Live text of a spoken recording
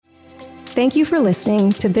Thank you for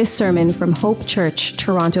listening to this sermon from Hope Church,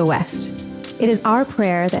 Toronto West. It is our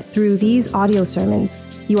prayer that through these audio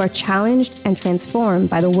sermons, you are challenged and transformed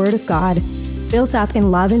by the Word of God, built up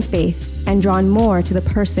in love and faith, and drawn more to the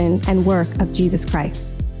person and work of Jesus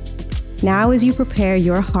Christ. Now, as you prepare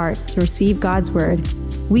your heart to receive God's Word,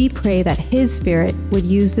 we pray that His Spirit would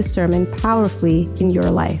use the sermon powerfully in your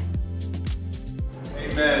life.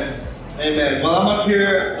 Amen. Amen. Well, I'm up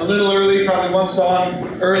here a little early, probably one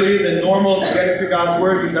song earlier than normal to get into God's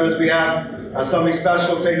Word because we have something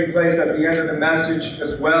special taking place at the end of the message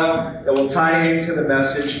as well that will tie into the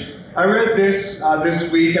message. I read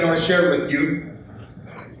this week and I'll share it with you.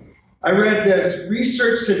 I read this.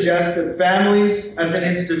 Research suggests that families as an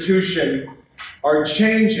institution are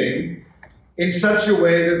changing in such a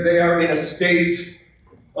way that they are in a state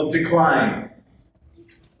of decline.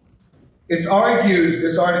 It's argued,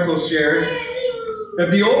 this article shared,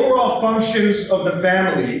 that the overall functions of the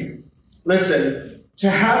family, listen, to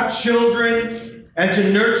have children and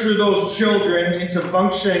to nurture those children into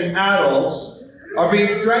functioning adults are being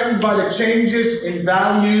threatened by the changes in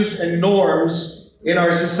values and norms in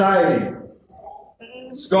our society.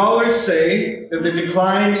 Scholars say that the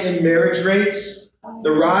decline in marriage rates,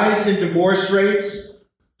 the rise in divorce rates,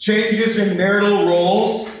 changes in marital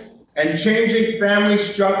roles, and changing family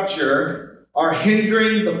structure are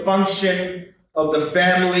hindering the function of the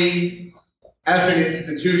family as an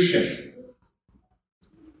institution.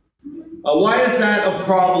 Why is that a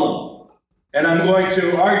problem? And I'm going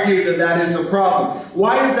to argue that that is a problem.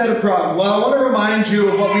 Why is that a problem? Well, I want to remind you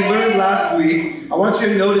of what we learned last week. I want you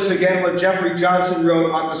to notice again what Jeffrey Johnson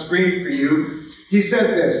wrote on the screen for you. He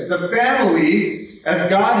said this: the family, as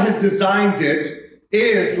God has designed it,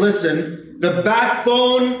 is, listen, the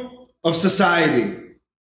backbone of society.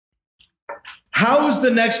 How is the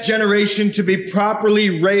next generation to be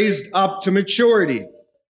properly raised up to maturity?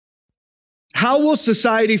 How will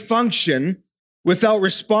society function without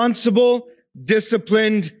responsible,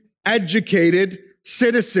 disciplined, educated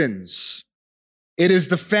citizens? It is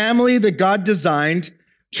the family that God designed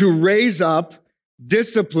to raise up,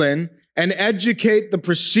 discipline, and educate the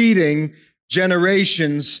preceding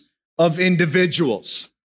generations of individuals.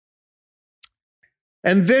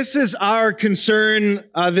 And this is our concern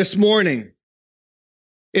this morning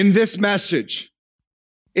in this message.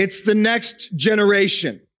 It's the next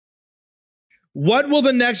generation. What will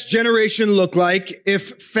the next generation look like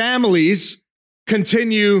if families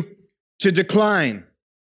continue to decline?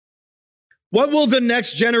 What will the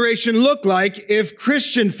next generation look like if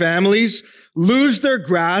Christian families lose their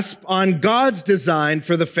grasp on God's design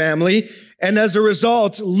for the family and as a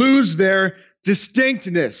result lose their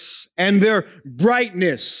distinctness and their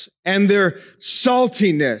brightness and their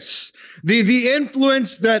saltiness, the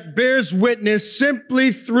influence that bears witness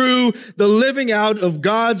simply through the living out of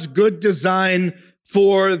God's good design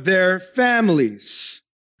for their families?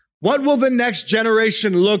 What will the next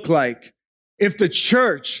generation look like if the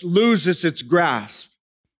church loses its grasp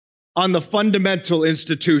on the fundamental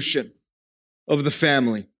institution of the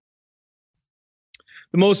family?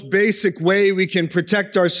 The most basic way we can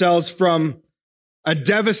protect ourselves from a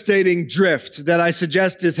devastating drift that I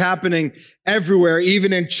suggest is happening everywhere,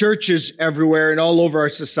 even in churches everywhere and all over our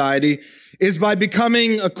society, is by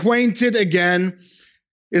becoming acquainted again,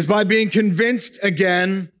 is by being convinced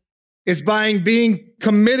again, is by being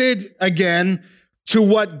committed again to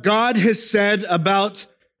what God has said about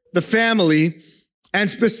the family,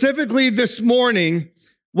 and specifically this morning,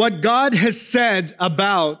 what God has said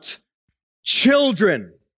about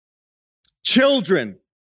children. Children.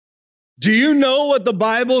 Do you know what the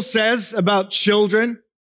Bible says about children?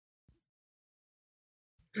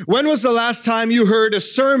 When was the last time you heard a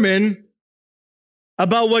sermon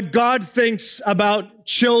about what God thinks about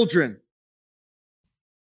children?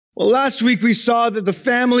 Well, last week we saw that the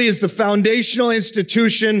family is the foundational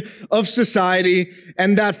institution of society,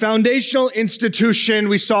 and that foundational institution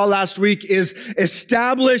we saw last week is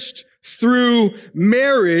established through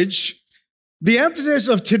marriage. The emphasis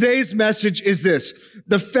of today's message is this: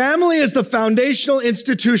 the family is the foundational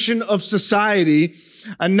institution of society,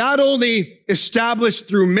 and not only established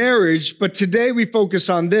through marriage, but today we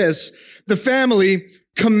focus on this: the family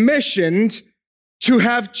commissioned to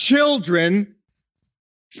have children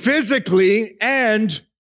physically and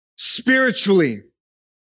spiritually.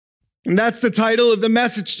 And that's the title of the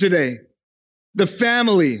message today: the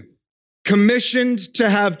family commissioned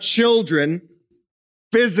to have children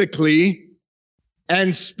physically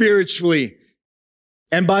and spiritually.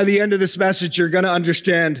 And by the end of this message, you're going to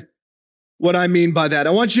understand what I mean by that.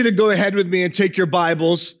 I want you to go ahead with me and take your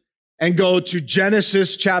Bibles and go to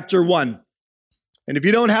Genesis chapter 1. And if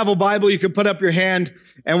you don't have a Bible, you can put up your hand,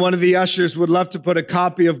 and one of the ushers would love to put a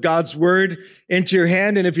copy of God's Word into your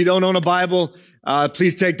hand. And if you don't own a Bible,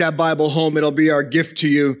 please take that Bible home. It'll be our gift to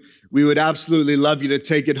you. We would absolutely love you to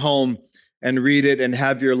take it home and read it and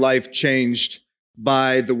have your life changed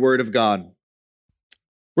by the Word of God.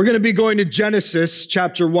 We're going to be going to Genesis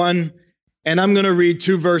chapter 1, and I'm going to read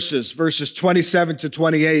two verses 27 to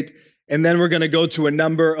 28, and then we're going to go to a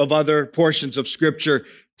number of other portions of Scripture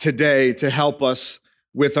today to help us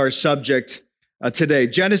with our subject today.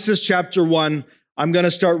 Genesis chapter 1, I'm going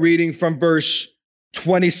to start reading from verse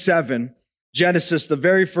 27. Genesis, the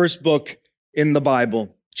very first book in the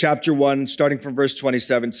Bible, chapter 1, starting from verse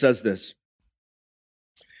 27, says this.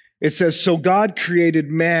 It says, "So God created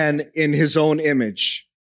man in his own image.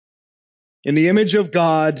 In the image of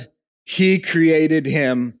God, he created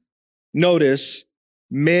him." Notice,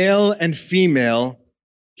 male and female,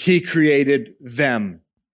 he created them.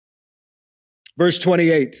 Verse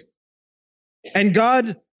 28, "And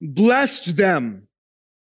God blessed them.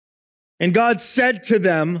 And God said to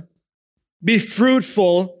them, 'Be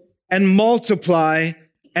fruitful and multiply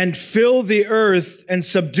and fill the earth and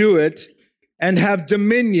subdue it and have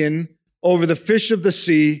dominion over the fish of the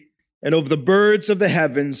sea and over the birds of the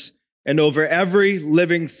heavens and over every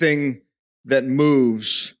living thing that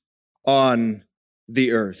moves on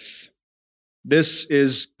the earth.'" This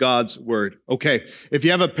is God's word. Okay, if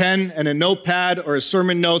you have a pen and a notepad or a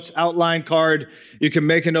sermon notes outline card, you can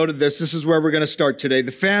make a note of this. This is where we're going to start today.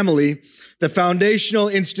 The family, the foundational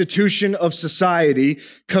institution of society,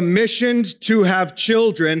 commissioned to have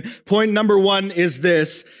children. Point number one is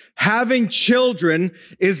this: having children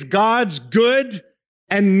is God's good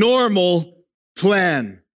and normal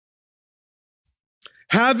plan.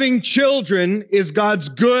 Having children is God's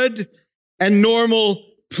good and normal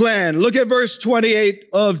plan. Look at verse 28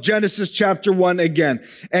 of Genesis chapter 1 again.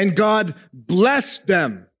 "And God blessed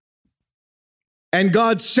them. And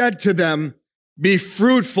God said to them, 'Be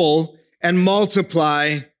fruitful and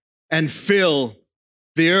multiply and fill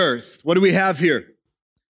the earth.'" What do we have here?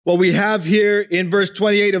 What we have here in verse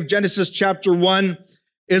 28 of Genesis chapter 1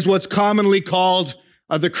 is what's commonly called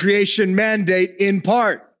the creation mandate in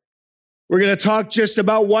part. We're going to talk just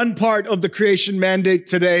about one part of the creation mandate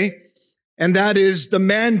today, and that is the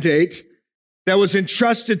mandate that was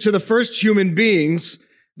entrusted to the first human beings,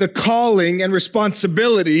 the calling and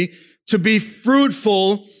responsibility to be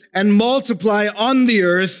fruitful and multiply on the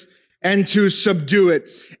earth and to subdue it.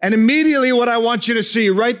 And immediately what I want you to see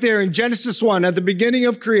right there in Genesis 1, at the beginning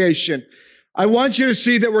of creation, I want you to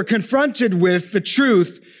see that we're confronted with the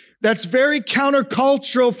truth that's very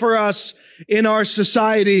countercultural for us in our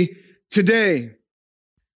society today.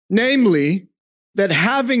 Namely, that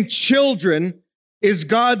having children is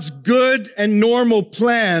God's good and normal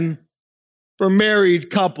plan for married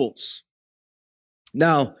couples.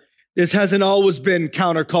 Now, this hasn't always been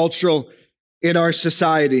countercultural in our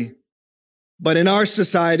society, but in our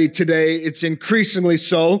society today, it's increasingly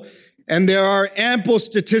so. And there are ample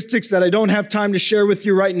statistics that I don't have time to share with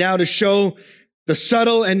you right now to show the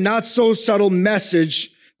subtle and not so subtle message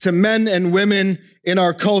to men and women in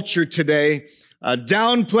our culture today,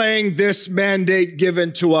 downplaying this mandate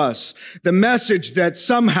given to us. The message that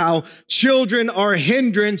somehow children are a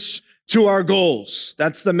hindrance to our goals.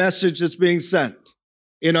 That's the message that's being sent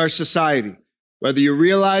in our society. Whether you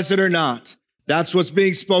realize it or not, that's what's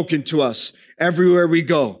being spoken to us everywhere we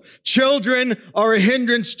go. Children are a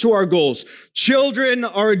hindrance to our goals. Children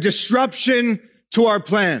are a disruption to our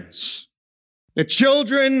plans. The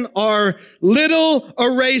children are little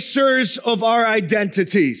erasers of our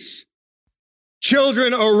identities.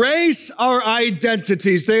 Children erase our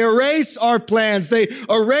identities. They erase our plans. They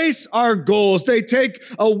erase our goals. They take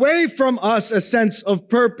away from us a sense of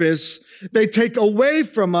purpose. They take away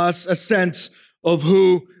from us a sense of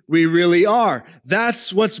who we really are.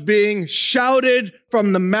 That's what's being shouted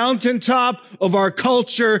from the mountaintop of our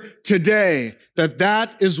culture today.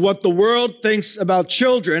 That is what the world thinks about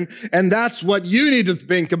children, and that's what you need to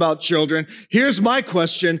think about children. Here's my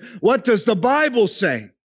question. What does the Bible say?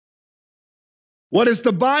 What does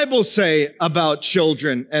the Bible say about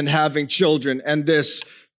children and having children and this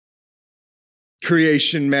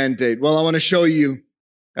creation mandate? Well, I want to show you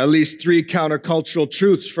at least three countercultural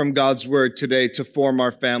truths from God's word today to form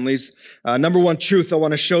our families. Number one truth I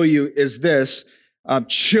want to show you is this.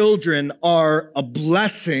 Children are a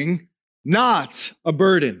blessing, not a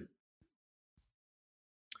burden.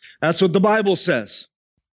 That's what the Bible says.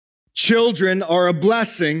 Children are a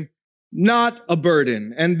blessing, not a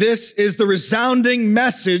burden. And this is the resounding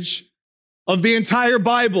message of the entire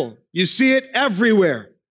Bible. You see it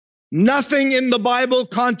everywhere. Nothing in the Bible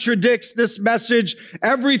contradicts this message.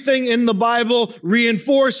 Everything in the Bible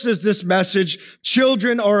reinforces this message.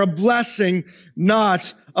 Children are a blessing,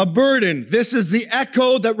 not a burden. This is the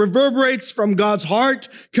echo that reverberates from God's heart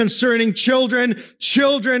concerning children.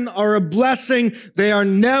 Children are a blessing. They are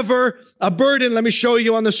never a burden. Let me show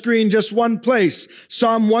you on the screen just one place.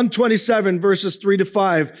 Psalm 127 verses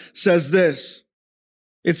 3-5 says this.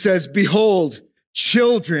 It says, behold,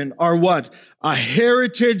 children are what? A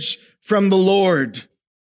heritage from the Lord.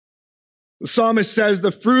 The psalmist says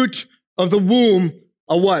the fruit of the womb,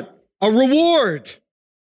 a what? A reward.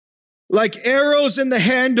 Like arrows in the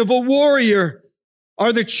hand of a warrior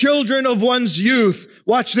are the children of one's youth.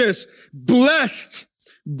 Watch this. Blessed,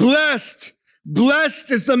 blessed,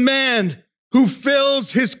 blessed is the man who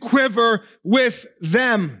fills his quiver with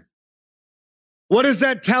them. What does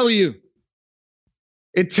that tell you?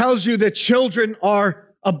 It tells you that children are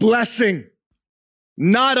a blessing,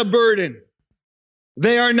 not a burden.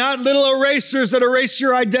 They are not little erasers that erase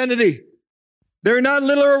your identity. They're not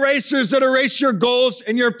little erasers that erase your goals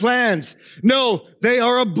and your plans. No, they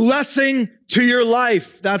are a blessing to your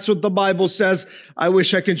life. That's what the Bible says. I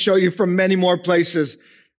wish I could show you from many more places,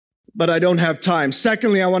 but I don't have time.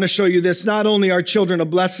 Secondly, I want to show you this. Not only are children a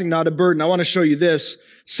blessing, not a burden. I want to show you this.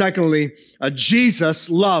 Secondly, Jesus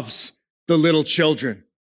loves the little children.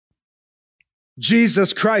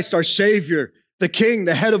 Jesus Christ, our Savior, the King,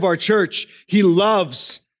 the head of our church, he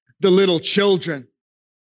loves the little children.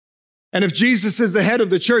 And if Jesus is the head of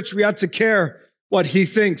the church, we ought to care what he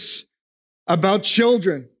thinks about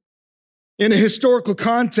children. In a historical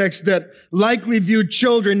context that likely viewed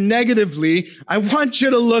children negatively, I want you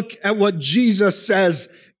to look at what Jesus says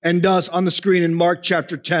and does on the screen in Mark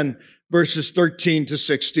chapter 10, verses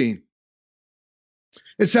 13-16.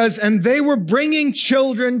 It says, and they were bringing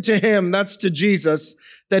children to him, that's to Jesus,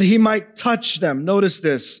 that he might touch them. Notice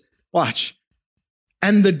this. Watch.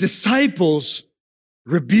 And the disciples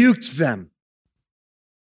rebuked them.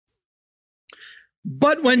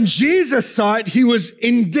 But when Jesus saw it, he was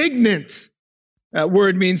indignant. That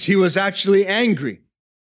word means he was actually angry.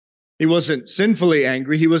 He wasn't sinfully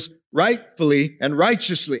angry. He was rightfully and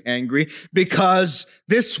righteously angry because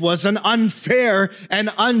this was an unfair and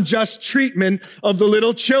unjust treatment of the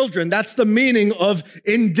little children. That's the meaning of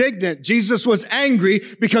indignant. Jesus was angry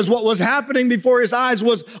because what was happening before his eyes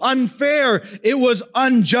was unfair. It was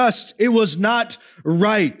unjust. It was not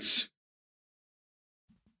right.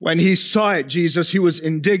 When he saw it, Jesus, he was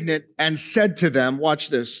indignant and said to them, watch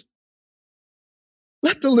this,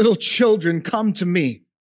 let the little children come to me.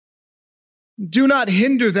 Do not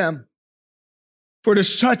hinder them, for to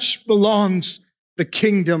such belongs the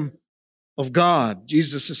kingdom of God.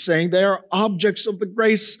 Jesus is saying they are objects of the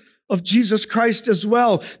grace of Jesus Christ as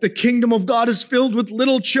well. The kingdom of God is filled with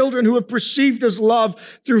little children who have perceived his love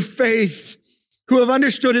through faith, who have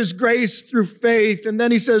understood his grace through faith. And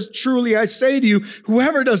then he says, truly I say to you,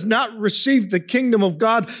 whoever does not receive the kingdom of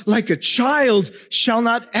God like a child shall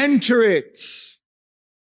not enter it.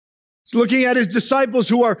 Looking at his disciples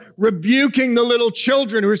who are rebuking the little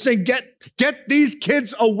children, who are saying, get these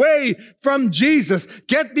kids away from Jesus.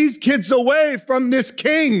 Get these kids away from this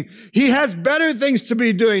king. He has better things to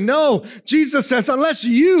be doing. No, Jesus says, unless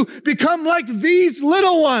you become like these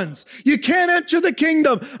little ones, you can't enter the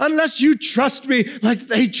kingdom unless you trust me like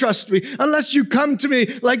they trust me, unless you come to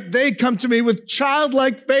me like they come to me with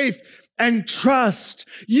childlike faith and trust.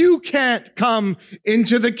 You can't come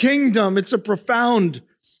into the kingdom. It's a profound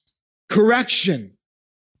correction.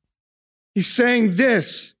 He's saying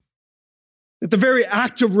this, that the very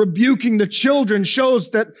act of rebuking the children shows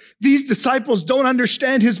that these disciples don't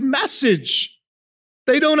understand his message.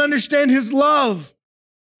 They don't understand his love.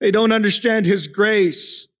 They don't understand his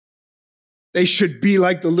grace. They should be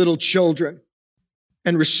like the little children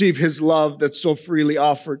and receive his love that's so freely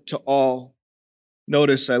offered to all.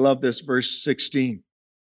 Notice, I love this, verse 16.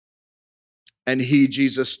 And he,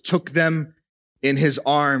 Jesus, took them in his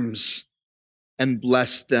arms and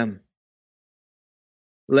blessed them,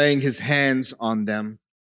 laying his hands on them.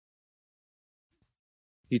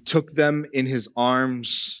 He took them in his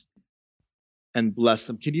arms and blessed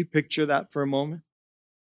them. Can you picture that for a moment?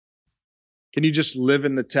 Can you just live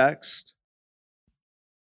in the text?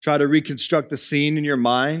 Try to reconstruct the scene in your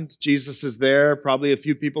mind. Jesus is there, probably a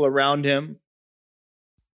few people around him.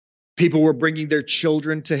 People were bringing their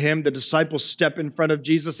children to him. The disciples step in front of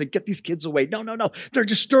Jesus and get these kids away. No. They're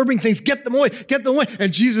disturbing things. Get them away. Get them away.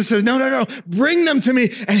 And Jesus says, no. Bring them to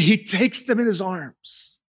me. And he takes them in his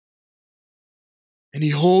arms. And he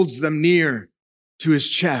holds them near to his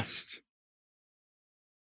chest.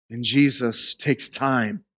 And Jesus takes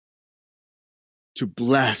time to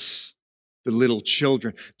bless the little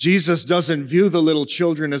children. Jesus doesn't view the little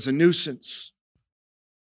children as a nuisance.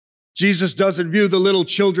 Jesus doesn't view the little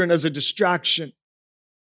children as a distraction.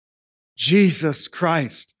 Jesus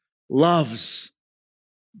Christ loves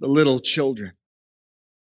the little children.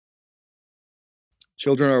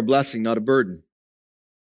 Children are a blessing, not a burden.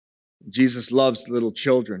 Jesus loves little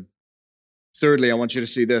children. Thirdly, I want you to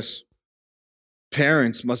see this.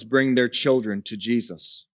 Parents must bring their children to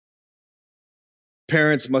Jesus.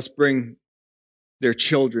 Parents must bring their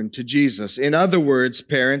children to Jesus. In other words,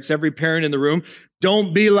 parents, every parent in the room,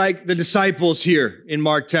 don't be like the disciples here in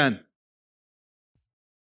Mark 10.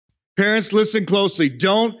 Parents, listen closely.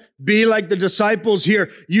 Don't be like the disciples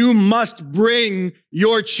here. You must bring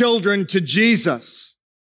your children to Jesus.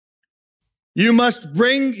 You must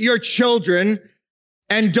bring your children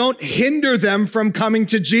and don't hinder them from coming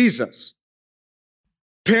to Jesus.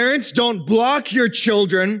 Parents, don't block your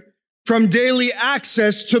children from daily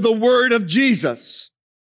access to the Word of Jesus.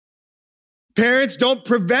 Parents, don't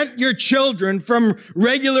prevent your children from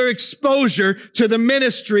regular exposure to the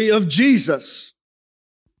ministry of Jesus.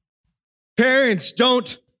 Parents,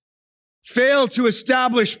 don't fail to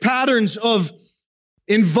establish patterns of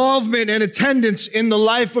involvement and attendance in the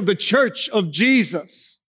life of the church of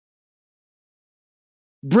Jesus.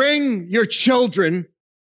 Bring your children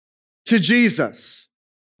to Jesus.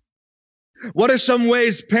 What are some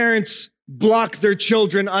ways parents block their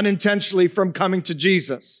children unintentionally from coming to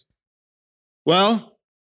Jesus? Well,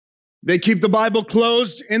 they keep the Bible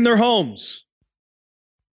closed in their homes.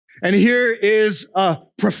 And here is a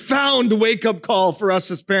profound wake-up call for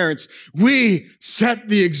us as parents. We set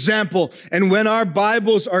the example. And when our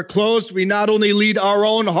Bibles are closed, we not only lead our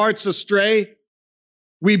own hearts astray,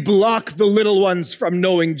 we block the little ones from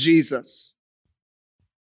knowing Jesus.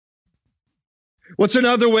 What's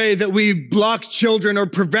another way that we block children or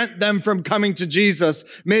prevent them from coming to Jesus?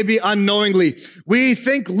 Maybe unknowingly. We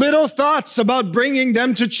think little thoughts about bringing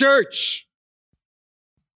them to church.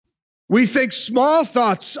 We think small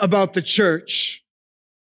thoughts about the church.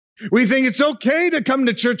 We think it's okay to come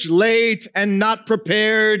to church late and not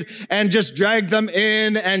prepared and just drag them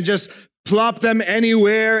in and just plop them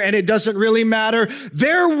anywhere and it doesn't really matter.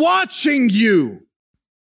 They're watching you.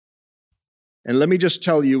 And let me just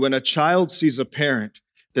tell you, when a child sees a parent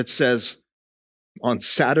that says, on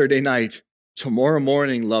Saturday night, tomorrow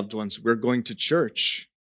morning, loved ones, we're going to church.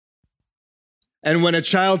 And when a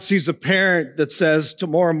child sees a parent that says,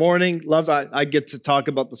 tomorrow morning, love, I get to talk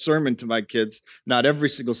about the sermon to my kids, not every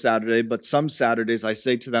single Saturday, but some Saturdays I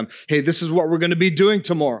say to them, hey, this is what we're going to be doing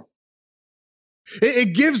tomorrow.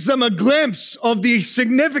 It gives them a glimpse of the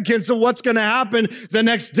significance of what's going to happen the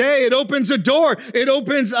next day. It opens a door. It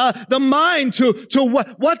opens the mind to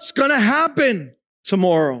what's going to happen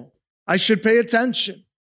tomorrow. I should pay attention.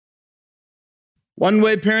 One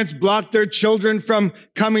way parents block their children from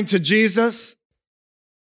coming to Jesus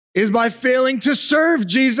is by failing to serve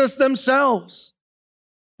Jesus themselves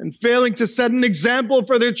and failing to set an example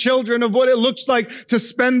for their children of what it looks like to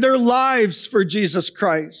spend their lives for Jesus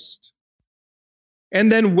Christ. And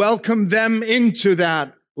then welcome them into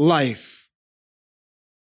that life.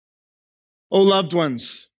 Oh, loved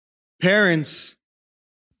ones, parents,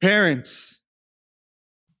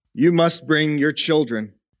 you must bring your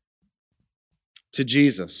children to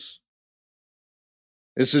Jesus.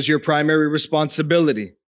 This is your primary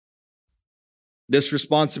responsibility. This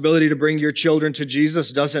responsibility to bring your children to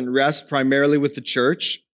Jesus doesn't rest primarily with the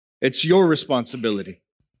church. It's your responsibility.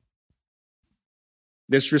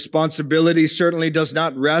 This responsibility certainly does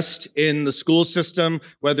not rest in the school system,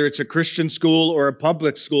 whether it's a Christian school or a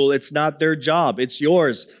public school. It's not their job. It's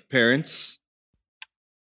yours, parents,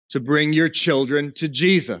 to bring your children to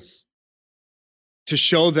Jesus, to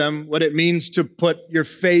show them what it means to put your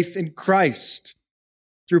faith in Christ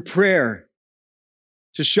through prayer,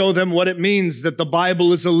 to show them what it means that the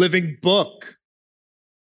Bible is a living book.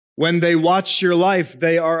 When they watch your life,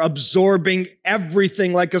 they are absorbing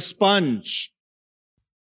everything like a sponge.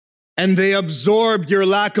 And they absorb your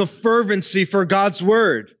lack of fervency for God's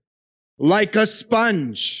word like a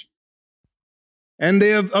sponge. And they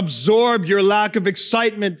have absorbed your lack of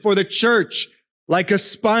excitement for the church like a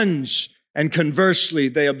sponge. And conversely,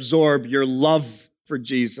 they absorb your love for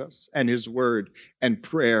Jesus and his word and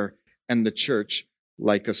prayer and the church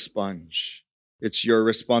like a sponge. It's your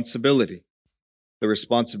responsibility. The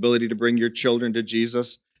responsibility to bring your children to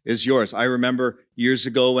Jesus is yours. I remember years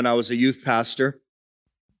ago when I was a youth pastor,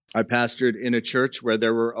 I pastored in a church where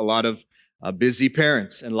there were a lot of busy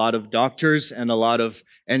parents and a lot of doctors and a lot of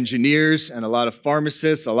engineers and a lot of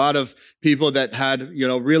pharmacists, a lot of people that had,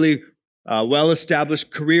 really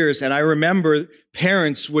well-established careers. And I remember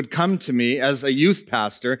parents would come to me as a youth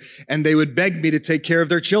pastor, and they would beg me to take care of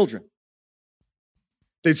their children.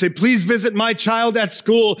 They'd say, please visit my child at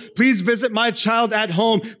school. Please visit my child at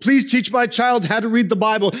home. Please teach my child how to read the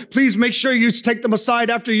Bible. Please make sure you take them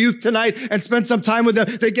aside after youth tonight and spend some time with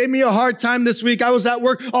them. They gave me a hard time this week. I was at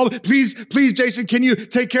work. Oh, please, Jason, can you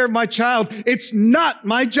take care of my child? It's not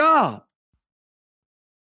my job.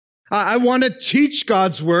 I want to teach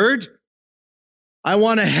God's word. I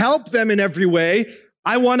want to help them in every way.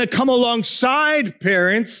 I want to come alongside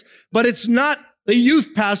parents, but it's not the youth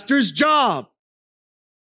pastor's job.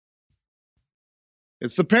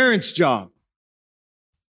 It's the parent's job.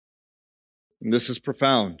 And this is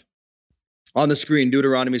profound. On the screen,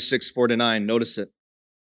 Deuteronomy 6:4-9. Notice it.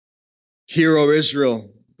 Hear, O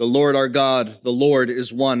Israel, the Lord our God, the Lord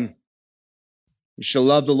is one. You shall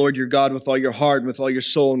love the Lord your God with all your heart, and with all your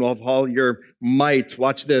soul, and with all your might.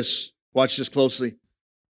 Watch this. Watch this closely.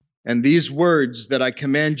 And these words that I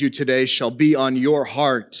command you today shall be on your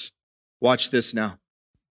heart. Watch this now.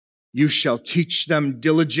 You shall teach them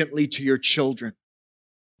diligently to your children,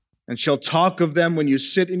 and shall talk of them when you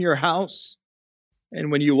sit in your house,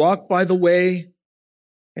 and when you walk by the way,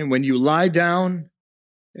 and when you lie down,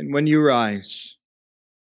 and when you rise.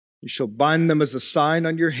 You shall bind them as a sign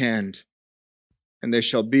on your hand, and they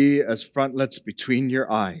shall be as frontlets between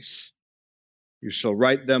your eyes. You shall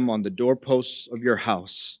write them on the doorposts of your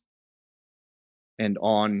house and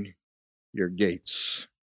on your gates.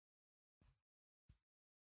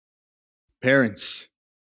 Parents,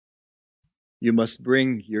 you must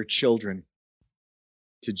bring your children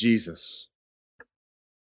to Jesus.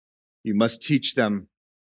 You must teach them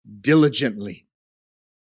diligently.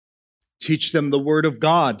 Teach them the Word of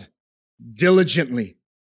God diligently.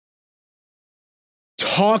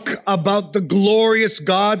 Talk about the glorious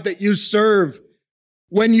God that you serve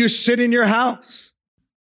when you sit in your house,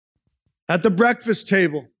 at the breakfast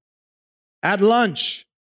table, at lunch,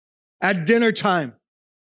 at dinner time,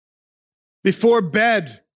 before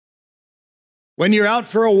bed, when you're out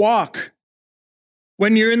for a walk,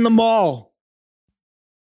 when you're in the mall,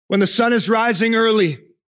 when the sun is rising early.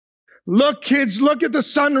 Look, kids, look at the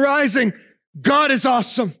sun rising. God is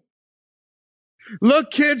awesome.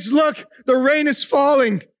 Look, kids, look, the rain is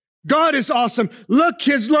falling. God is awesome. Look,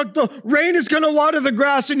 kids, look, the rain is going to water the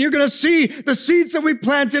grass, and you're going to see the seeds that we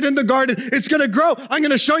planted in the garden. It's going to grow. I'm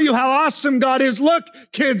going to show you how awesome God is. Look,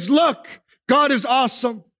 kids, look, God is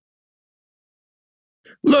awesome.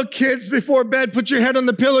 Look, kids, before bed, put your head on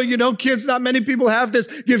the pillow. You know, kids, not many people have this.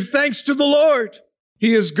 Give thanks to the Lord.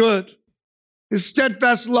 He is good. His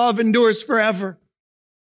steadfast love endures forever.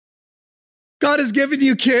 God has given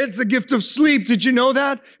you, kids, the gift of sleep. Did you know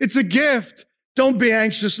that? It's a gift. Don't be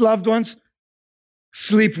anxious, loved ones.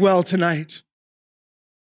 Sleep well tonight.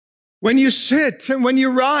 When you sit and when you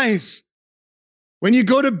rise, when you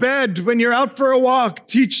go to bed, when you're out for a walk,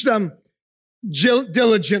 teach them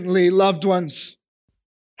diligently, loved ones.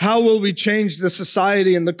 How will we change the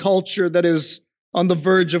society and the culture that is on the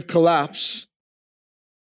verge of collapse?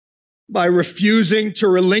 By refusing to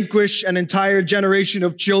relinquish an entire generation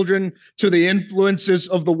of children to the influences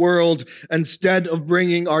of the world instead of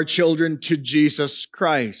bringing our children to Jesus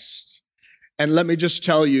Christ. And let me just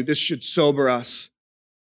tell you, this should sober us.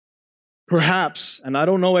 Perhaps, and I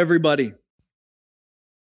don't know everybody,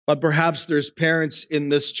 but perhaps there's parents in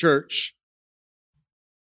this church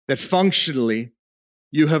that functionally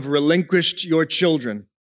you have relinquished your children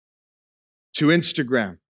to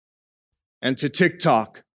Instagram and to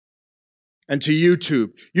TikTok and to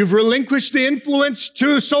YouTube. You've relinquished the influence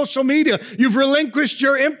to social media. You've relinquished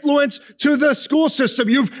your influence to the school system.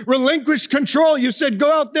 You've relinquished control. You said,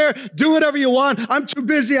 go out there, do whatever you want. I'm too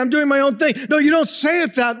busy. I'm doing my own thing. No, you don't say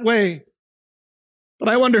it that way. But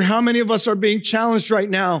I wonder how many of us are being challenged right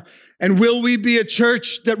now. And will we be a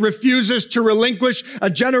church that refuses to relinquish a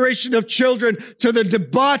generation of children to the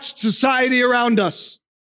debauched society around us?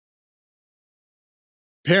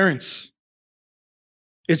 Parents,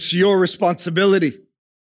 it's your responsibility.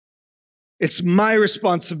 It's my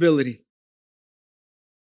responsibility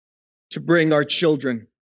to bring our children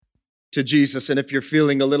to Jesus. And if you're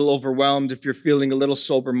feeling a little overwhelmed, if you're feeling a little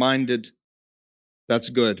sober-minded, that's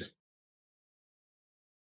good.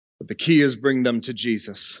 But the key is bring them to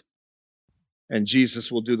Jesus. And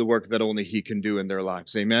Jesus will do the work that only He can do in their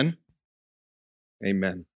lives. Amen?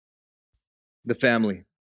 Amen. The family,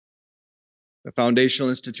 the foundational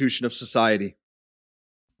institution of society,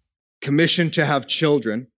 commissioned to have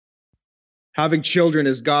children. Having children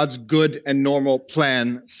is God's good and normal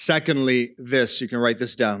plan. Secondly, this, you can write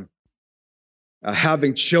this down.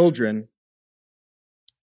 Having children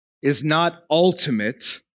is not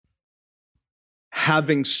ultimate,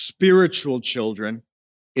 having spiritual children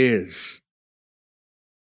is.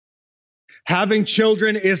 Having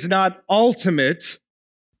children is not ultimate.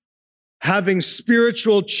 Having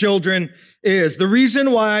spiritual children is. The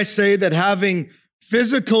reason why I say that having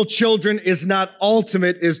physical children is not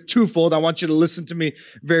ultimate is twofold. I want you to listen to me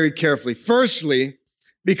very carefully. Firstly,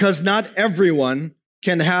 because not everyone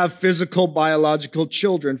can have physical biological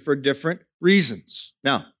children for different reasons.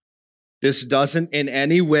 Now, this doesn't in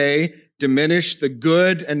any way diminish the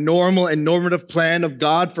good and normal and normative plan of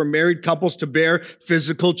God for married couples to bear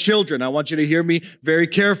physical children. I want you to hear me very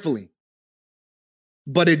carefully.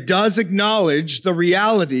 But it does acknowledge the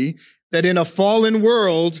reality that in a fallen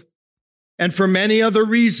world, and for many other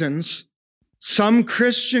reasons, some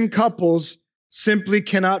Christian couples simply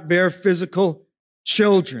cannot bear physical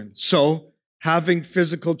children. So having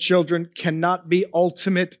physical children cannot be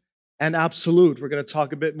ultimate and absolute. We're going to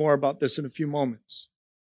talk a bit more about this in a few moments.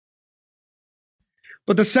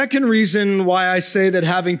 But the second reason why I say that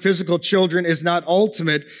having physical children is not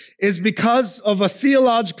ultimate is because of a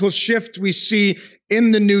theological shift we see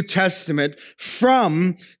in the New Testament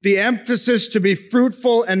from the emphasis to be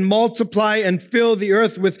fruitful and multiply and fill the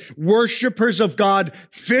earth with worshipers of God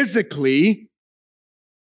physically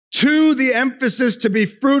to the emphasis to be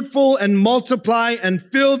fruitful and multiply and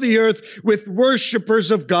fill the earth with worshipers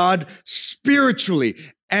of God spiritually.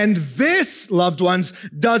 And this, loved ones,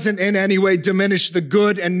 doesn't in any way diminish the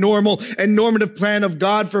good and normal and normative plan of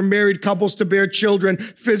God for married couples to bear children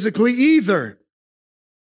physically either.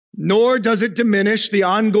 Nor does it diminish the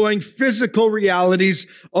ongoing physical realities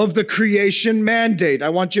of the creation mandate. I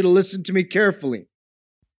want you to listen to me carefully.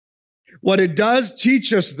 What it does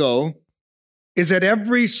teach us, though, is that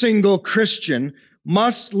every single Christian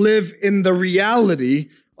must live in the reality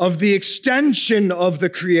of the extension of the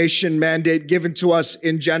creation mandate given to us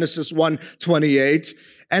in Genesis 1:28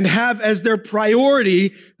 and have as their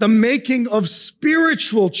priority the making of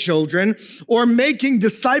spiritual children or making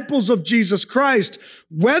disciples of Jesus Christ,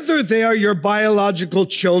 whether they are your biological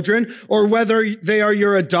children or whether they are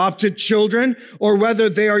your adopted children or whether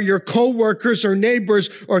they are your co-workers or neighbors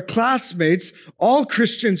or classmates. All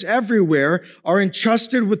Christians everywhere are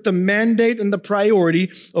entrusted with the mandate and the priority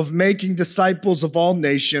of making disciples of all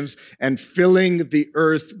nations and filling the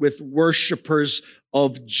earth with worshipers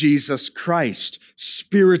of Jesus Christ,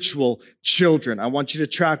 spiritual children. I want you to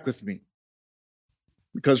track with me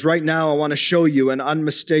because right now I want to show you an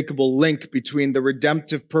unmistakable link between the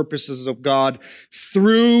redemptive purposes of God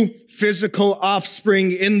through physical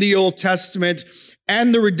offspring in the Old Testament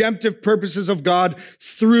and the redemptive purposes of God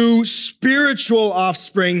through spiritual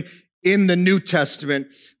offspring in the New Testament.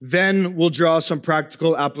 Then we'll draw some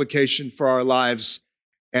practical application for our lives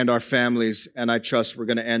and our families, and I trust we're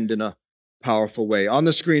going to end in a powerful way. On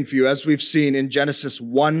the screen for you, as we've seen in Genesis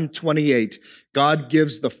 1:28, God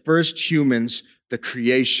gives the first humans the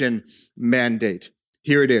creation mandate.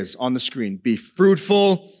 Here it is on the screen. Be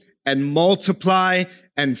fruitful and multiply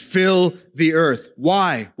and fill the earth.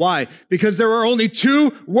 Why? Why? Because there are only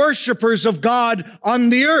two worshipers of God on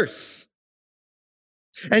the earth.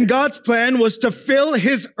 And God's plan was to fill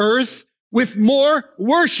his earth with more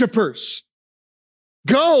worshipers.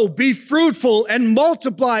 Go, be fruitful and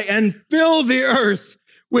multiply and fill the earth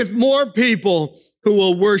with more people who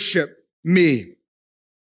will worship me.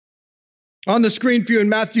 On the screen for you in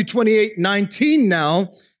Matthew 28:19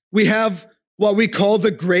 now, we have what we call the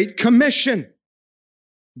Great Commission.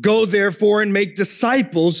 Go therefore and make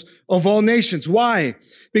disciples of all nations. Why?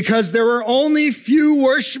 Because there were only few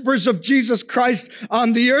worshipers of Jesus Christ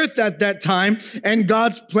on the earth at that time, and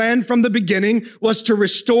God's plan from the beginning was to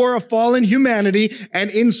restore a fallen humanity, and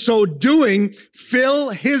in so doing,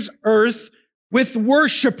 fill his earth with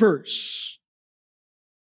worshipers.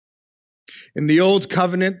 In the Old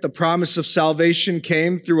Covenant, the promise of salvation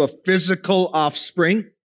came through a physical offspring,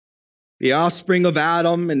 the offspring of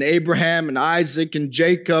Adam and Abraham and Isaac and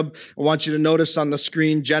Jacob. I want you to notice on the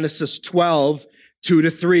screen Genesis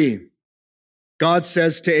 12:2-3. God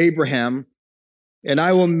says to Abraham, "And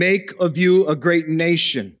I will make of you a great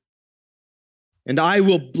nation, and I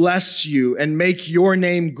will bless you and make your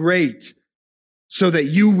name great, so that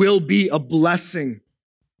you will be a blessing.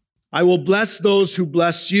 I will bless those who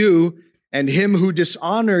bless you, and him who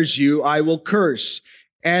dishonors you I will curse.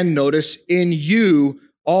 And notice, in you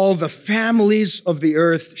all the families of the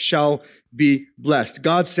earth shall be blessed."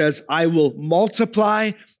 God says, I will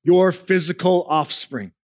multiply your physical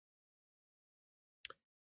offspring.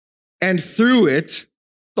 And through it,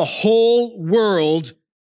 the whole world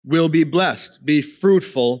will be blessed. Be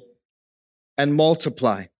fruitful and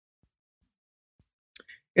multiply.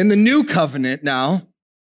 In the new covenant now,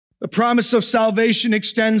 The promise of salvation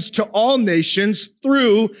extends to all nations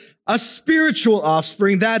through a spiritual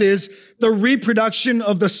offspring, that is, the reproduction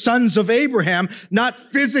of the sons of Abraham,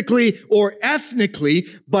 not physically or ethnically,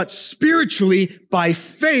 but spiritually by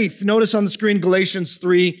faith. Notice on the screen Galatians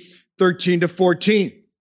 3:13-14.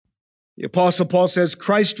 The Apostle Paul says,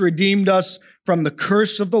 Christ redeemed us from the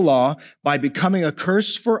curse of the law by becoming a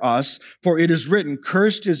curse for us, for it is written,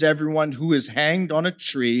 cursed is everyone who is hanged on a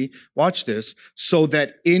tree. Watch this. So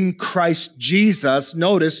that in Christ Jesus,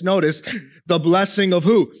 notice, the blessing of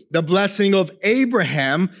who? The blessing of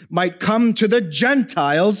Abraham might come to the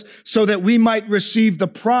Gentiles so that we might receive the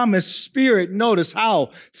promised Spirit. Notice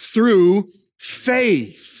how? Through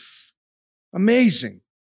faith. Amazing.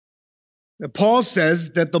 Paul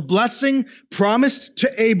says that the blessing promised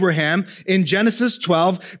to Abraham in Genesis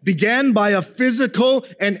 12 began by a physical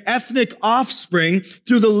and ethnic offspring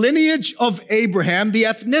through the lineage of Abraham, the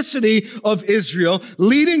ethnicity of Israel,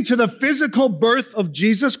 leading to the physical birth of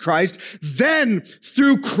Jesus Christ. Then,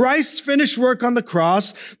 through Christ's finished work on the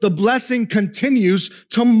cross, the blessing continues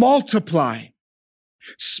to multiply.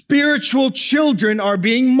 Spiritual children are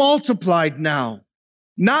being multiplied now.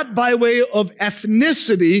 Not by way of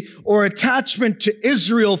ethnicity or attachment to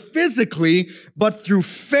Israel physically, but through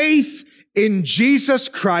faith in Jesus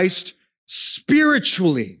Christ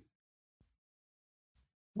spiritually.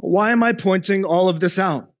 Why am I pointing all of this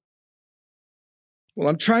out? Well,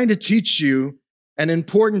 I'm trying to teach you an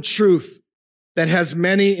important truth that has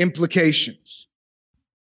many implications.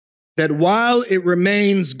 That while it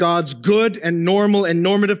remains God's good and normal and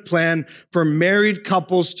normative plan for married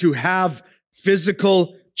couples to have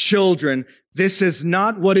physical children, this is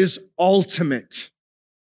not what is ultimate.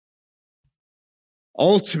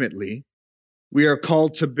 Ultimately, we are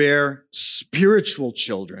called to bear spiritual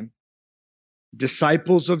children,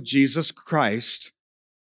 disciples of Jesus Christ,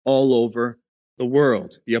 all over the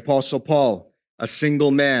world. The Apostle Paul, a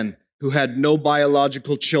single man who had no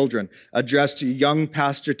biological children, addressed young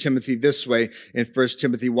Pastor Timothy this way in 1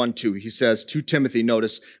 Timothy 1:2. He says to Timothy,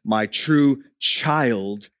 notice, my true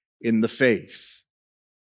child in the faith.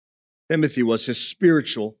 Timothy was his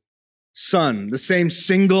spiritual son. The same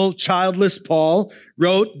single, childless Paul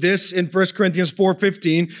wrote this in 1 Corinthians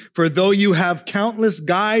 4:15, for though you have countless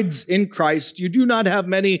guides in Christ, you do not have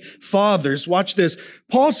many fathers. Watch this.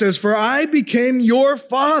 Paul says, for I became your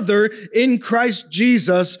father in Christ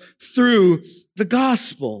Jesus through the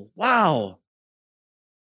gospel. Wow.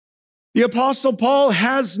 The Apostle Paul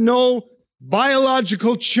has no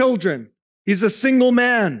biological children. He's a single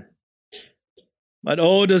man. But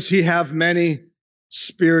oh, does he have many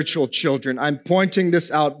spiritual children. I'm pointing this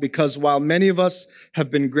out because while many of us have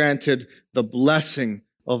been granted the blessing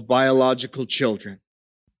of biological children,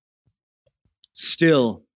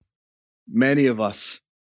 still many of us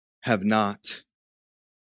have not.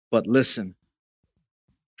 But listen,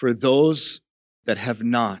 for those that have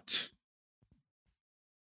not,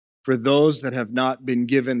 been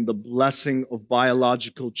given the blessing of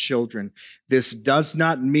biological children, this does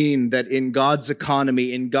not mean that in God's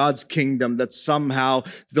economy, in God's kingdom, that somehow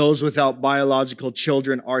those without biological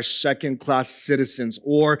children are second-class citizens,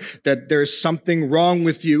 or that there's something wrong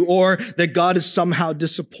with you, or that God is somehow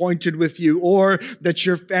disappointed with you, or that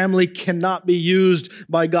your family cannot be used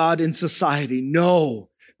by God in society. No,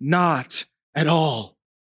 not at all.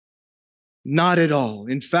 Not at all.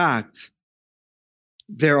 In fact,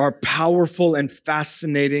 there are powerful and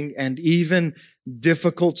fascinating and even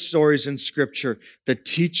difficult stories in Scripture that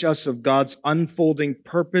teach us of God's unfolding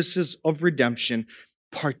purposes of redemption,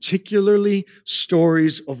 particularly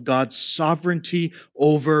stories of God's sovereignty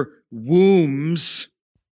over wombs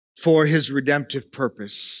for his redemptive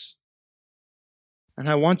purpose. And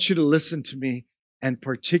I want you to listen to me, and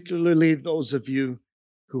particularly those of you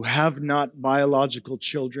who have not biological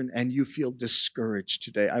children and you feel discouraged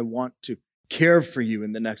today. I want to care for you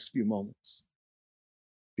in the next few moments,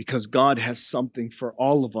 because God has something for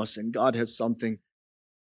all of us, and God has something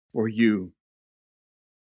for you.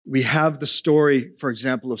 We have the story, for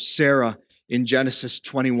example, of Sarah in Genesis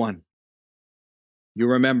 21. You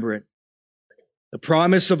remember it. The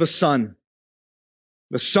promise of a son,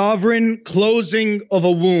 the sovereign closing of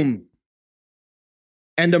a womb,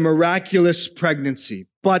 and a miraculous pregnancy.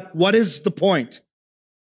 But what is the point?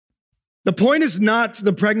 The point is not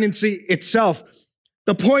the pregnancy itself.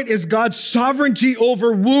 The point is God's sovereignty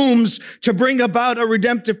over wombs to bring about a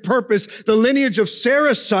redemptive purpose. The lineage of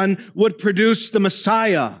Sarah's son would produce the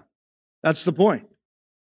Messiah. That's the point.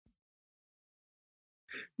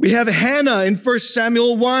 We have Hannah in 1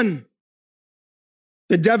 Samuel 1.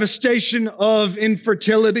 The devastation of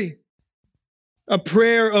infertility. A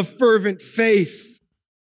prayer of fervent faith.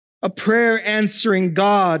 A prayer answering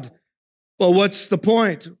God Well, what's the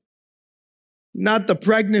point? Not the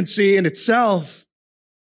pregnancy in itself,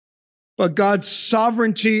 but God's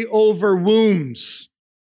sovereignty over wombs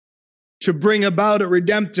to bring about a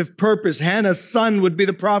redemptive purpose. Hannah's son would be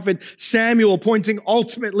the prophet Samuel, pointing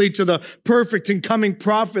ultimately to the perfect and coming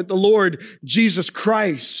prophet, the Lord Jesus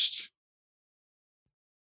Christ.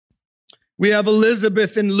 We have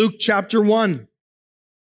Elizabeth in Luke chapter 1,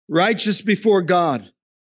 righteous before God,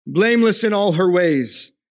 blameless in all her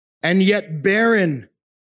ways, and yet barren,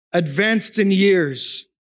 advanced in years,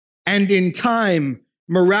 and in time,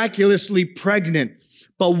 miraculously pregnant.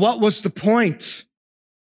 But what was the point?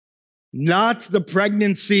 Not the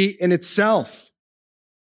pregnancy in itself,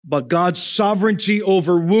 but God's sovereignty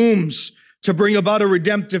over wombs to bring about a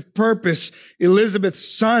redemptive purpose.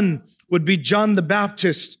 Elizabeth's son would be John the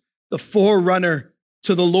Baptist, the forerunner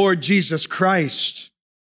to the Lord Jesus Christ.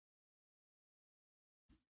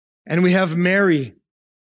 And we have Mary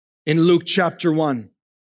in Luke chapter 1,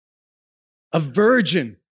 a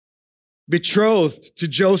virgin betrothed to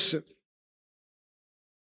Joseph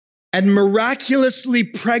and miraculously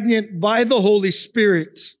pregnant by the Holy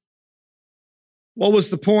Spirit. What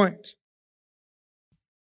was the point?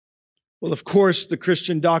 Well, of course, the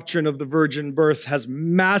Christian doctrine of the virgin birth has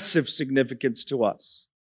massive significance to us.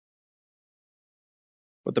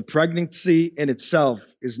 But the pregnancy in itself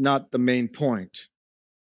is not the main point.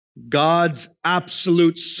 God's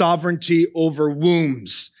absolute sovereignty over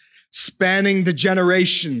wombs, spanning the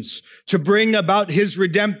generations to bring about his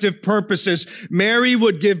redemptive purposes. Mary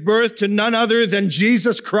would give birth to none other than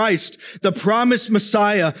Jesus Christ, the promised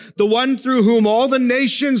Messiah, the one through whom all the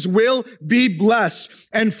nations will be blessed.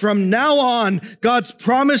 And from now on, God's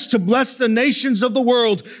promise to bless the nations of the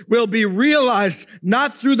world will be realized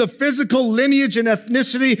not through the physical lineage and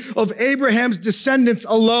ethnicity of Abraham's descendants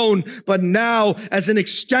alone, but now as an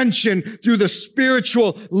extension through the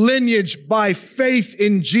spiritual lineage by faith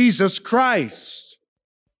in Jesus Christ.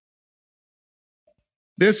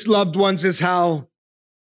 This, loved ones, is how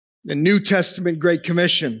the New Testament Great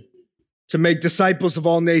Commission to make disciples of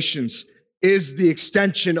all nations is the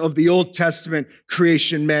extension of the Old Testament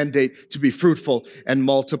creation mandate to be fruitful and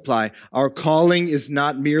multiply. Our calling is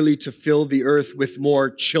not merely to fill the earth with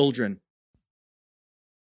more children.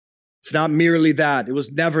 It's not merely that. It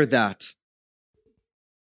was never that.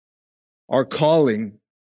 Our calling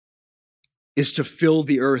is to fill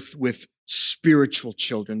the earth with spiritual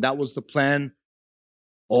children. That was the plan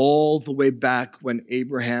all the way back when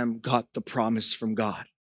Abraham got the promise from God,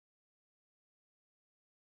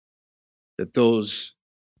 that those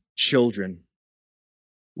children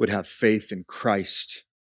would have faith in Christ.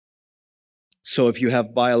 So if you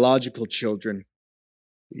have biological children,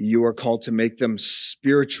 you are called to make them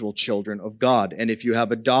spiritual children of God. And if you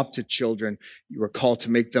have adopted children, you are called to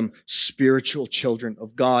make them spiritual children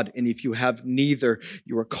of God. And if you have neither,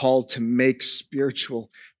 you are called to make spiritual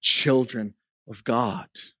children of God.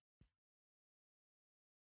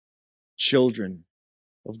 Children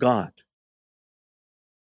of God.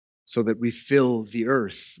 So that we fill the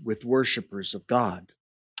earth with worshipers of God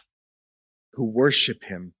who worship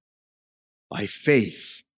him by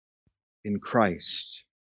faith in Christ.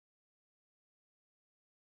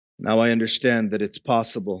 Now I understand that it's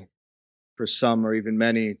possible for some or even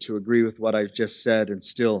many to agree with what I've just said and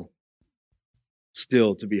still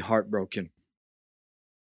to be heartbroken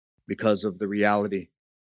because of the reality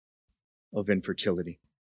of infertility.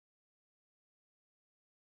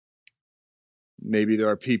 Maybe there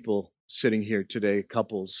are people sitting here today,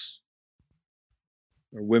 couples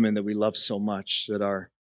or women that we love so much, that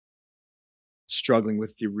are struggling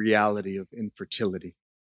with the reality of infertility.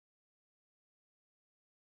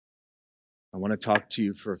 I want to talk to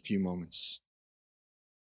you for a few moments.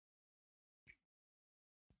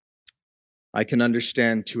 I can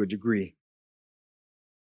understand to a degree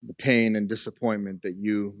the pain and disappointment that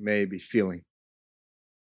you may be feeling.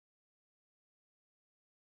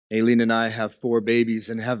 Aileen and I have 4 babies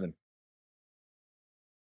in heaven.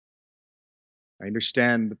 I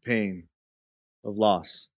understand the pain of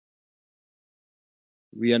loss.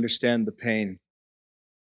 We understand the pain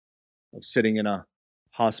of sitting in a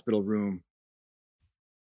hospital room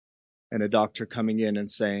and a doctor coming in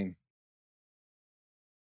and saying,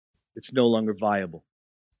 it's no longer viable.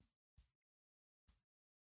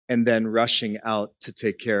 And then rushing out to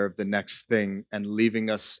take care of the next thing and leaving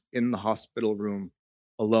us in the hospital room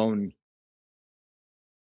alone,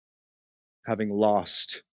 having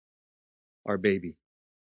lost our baby.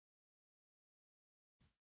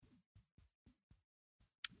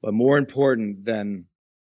 But more important than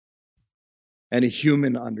any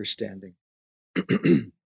human understanding,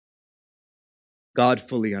 God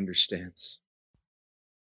fully understands.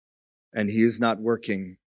 And He is not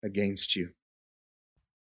working against you.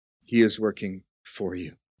 He is working for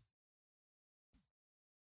you.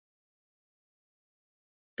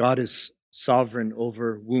 God is sovereign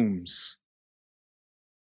over wombs,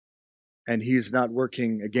 and He is not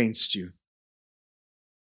working against you.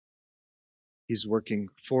 He's working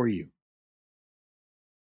for you.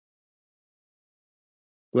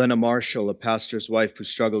 Glenna Marshall, a pastor's wife who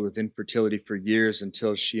struggled with infertility for years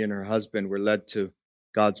until she and her husband were led to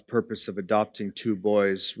God's purpose of adopting 2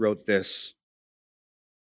 boys, wrote this.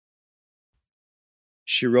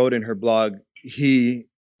 She wrote in her blog, He,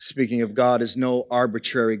 speaking of God, is no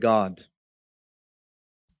arbitrary God,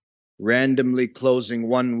 randomly closing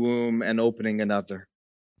one womb and opening another.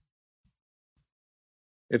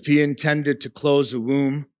 If He intended to close a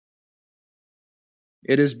womb,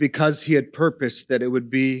 it is because He had purposed that it would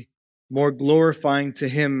be more glorifying to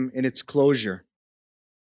Him in its closure.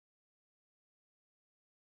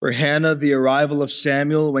 For Hannah, the arrival of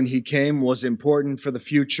Samuel when he came was important for the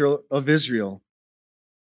future of Israel.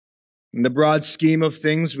 In the broad scheme of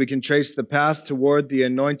things, we can trace the path toward the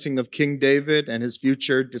anointing of King David and his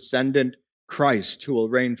future descendant, Christ, who will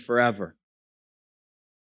reign forever.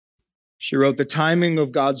 She wrote, the timing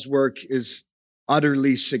of God's work is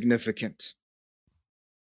utterly significant.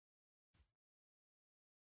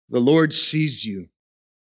 The Lord sees you.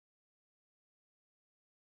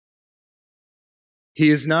 He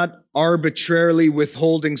is not arbitrarily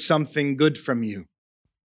withholding something good from you.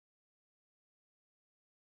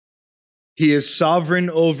 He is sovereign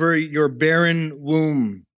over your barren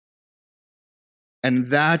womb. And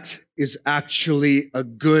that is actually a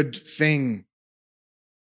good thing.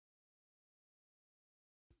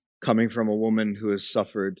 Coming from a woman who has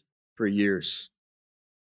suffered for years.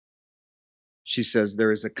 She says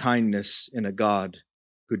there is a kindness in a God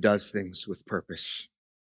who does things with purpose.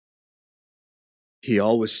 He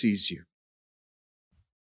always sees you,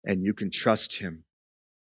 and you can trust Him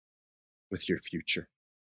with your future.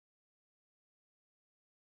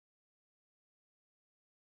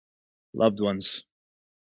 Loved ones,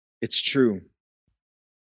 it's true.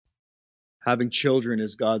 Having children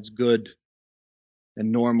is God's good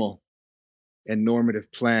and normal and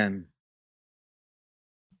normative plan.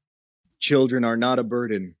 Children are not a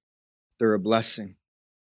burden, they're a blessing.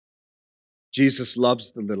 Jesus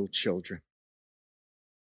loves the little children.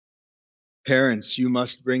 Parents, you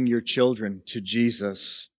must bring your children to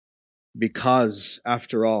Jesus because,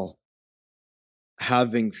 after all,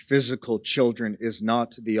 having physical children is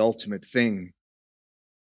not the ultimate thing.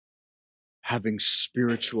 Having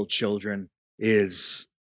spiritual children is.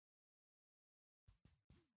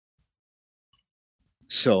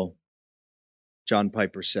 So, John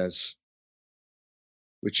Piper says,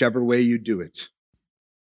 whichever way you do it,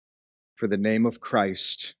 for the name of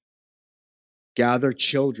Christ, gather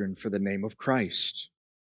children for the name of Christ.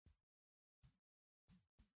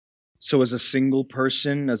 So as a single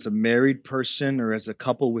person, as a married person, or as a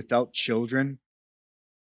couple without children,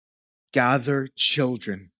 gather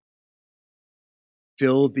children.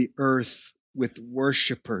 Fill the earth with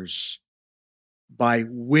worshipers by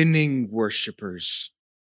winning worshipers,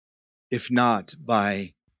 if not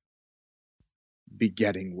by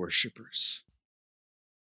begetting worshipers.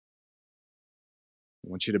 I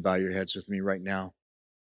want you to bow your heads with me right now.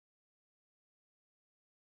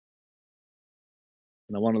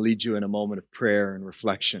 And I want to lead you in a moment of prayer and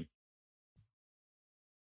reflection.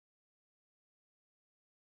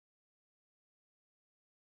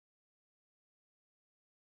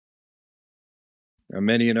 There are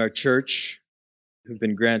many in our church who've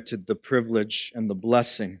been granted the privilege and the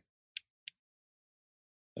blessing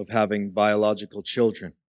of having biological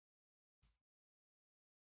children.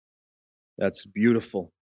 That's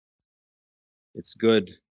beautiful. It's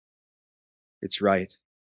good. It's right.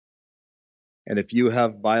 And if you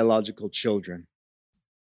have biological children,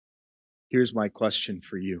 here's my question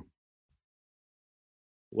for you.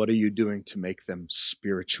 What are you doing to make them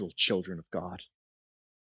spiritual children of God?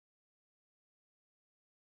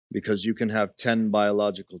 Because you can have 10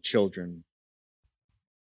 biological children,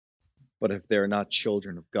 but if they're not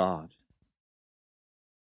children of God,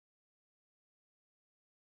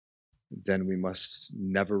 then we must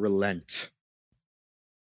never relent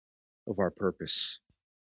of our purpose.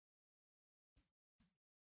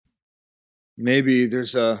 Maybe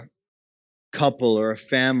there's a couple or a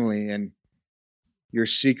family and you're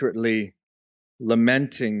secretly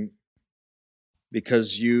lamenting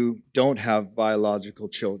because you don't have biological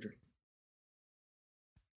children.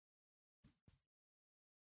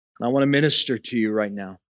 And I want to minister to you right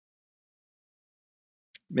now.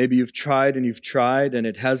 Maybe you've tried and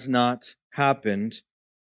it has not happened,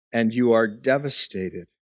 and you are devastated.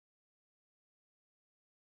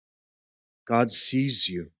 God sees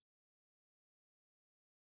you,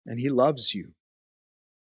 and He loves you,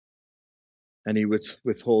 and He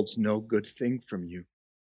withholds no good thing from you.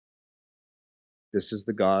 This is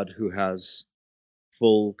the God who has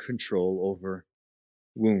full control over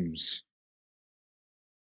wombs.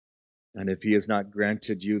 And if He has not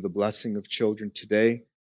granted you the blessing of children today,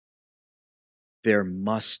 there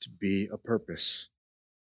must be a purpose.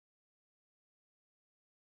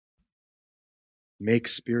 Make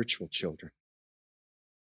spiritual children.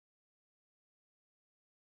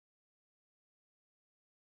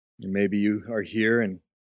 And maybe you are here and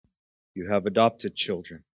you have adopted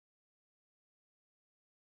children.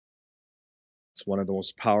 It's one of the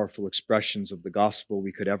most powerful expressions of the gospel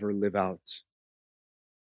we could ever live out.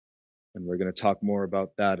 And we're going to talk more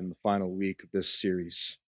about that in the final week of this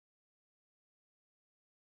series.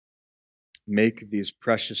 Make these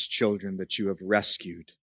precious children that you have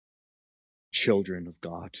rescued children of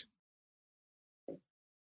God.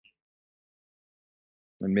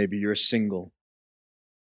 And maybe you're single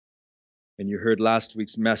and you heard last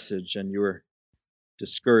week's message and you were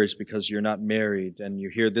discouraged because you're not married, and you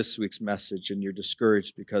hear this week's message and you're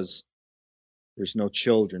discouraged because there's no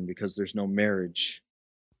children, because there's no marriage.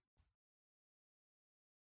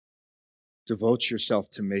 Devote yourself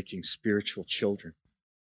to making spiritual children,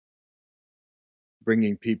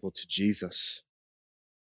 bringing people to Jesus,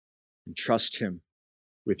 and trust Him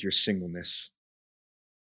with your singleness,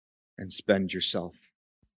 and spend yourself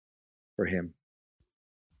for Him.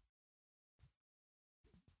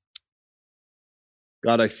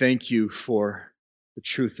 God, I thank You for the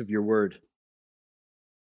truth of Your word.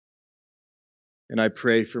 And I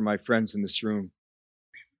pray for my friends in this room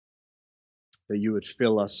that You would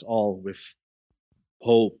fill us all with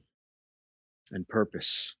hope and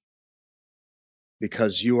purpose,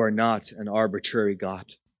 because You are not an arbitrary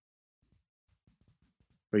God,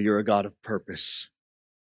 but You're a God of purpose.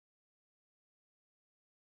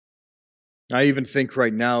 I even think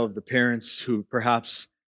right now of the parents who perhaps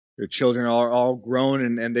their children are all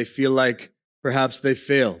grown and they feel like perhaps they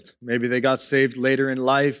failed. Maybe they got saved later in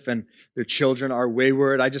life and their children are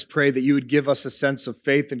wayward. I just pray that You would give us a sense of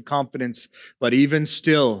faith and confidence. But even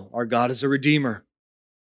still, our God is a redeemer.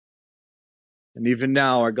 And even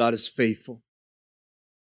now, our God is faithful.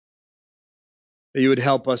 That You would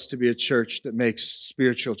help us to be a church that makes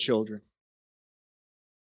spiritual children,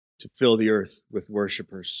 to fill the earth with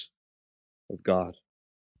worshipers of God.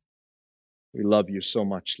 We love You so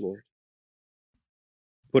much, Lord.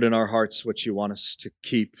 Put in our hearts what You want us to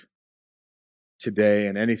keep today,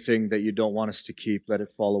 and anything that You don't want us to keep, let it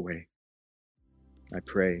fall away. I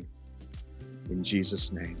pray in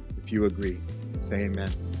Jesus' name. If you agree, say amen.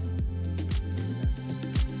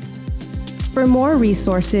 For more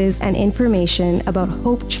resources and information about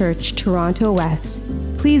Hope Church Toronto West,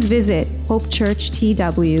 please visit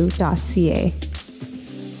hopechurchtw.ca.